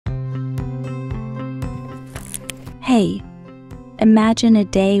Hey, imagine a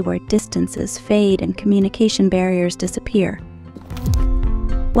day where distances fade and communication barriers disappear.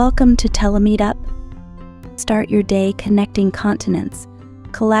 Welcome to TeleMeetUp. Start your day connecting continents.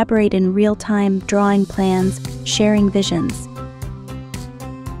 Collaborate in real time, drawing plans, sharing visions.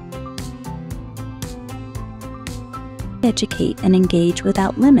 Educate and engage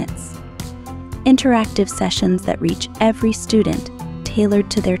without limits. Interactive sessions that reach every student,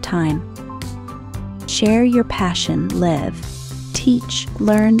 tailored to their time. Share your passion, live, teach,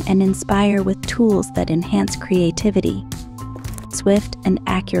 learn, and inspire with tools that enhance creativity. Swift and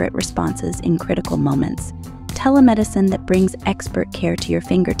accurate responses in critical moments. Telemedicine that brings expert care to your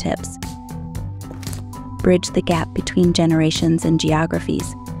fingertips. Bridge the gap between generations and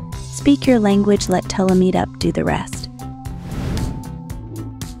geographies. Speak your language, let TeleMeetUp do the rest.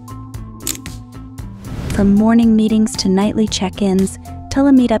 From morning meetings to nightly check-ins,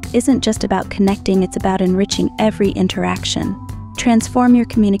 TeleMeetUp isn't just about connecting, it's about enriching every interaction. Transform your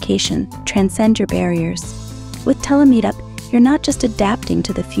communication, transcend your barriers. With TeleMeetUp, you're not just adapting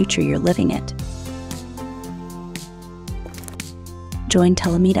to the future, you're living it. Join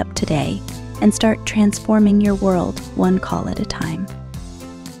TeleMeetUp today and start transforming your world one call at a time.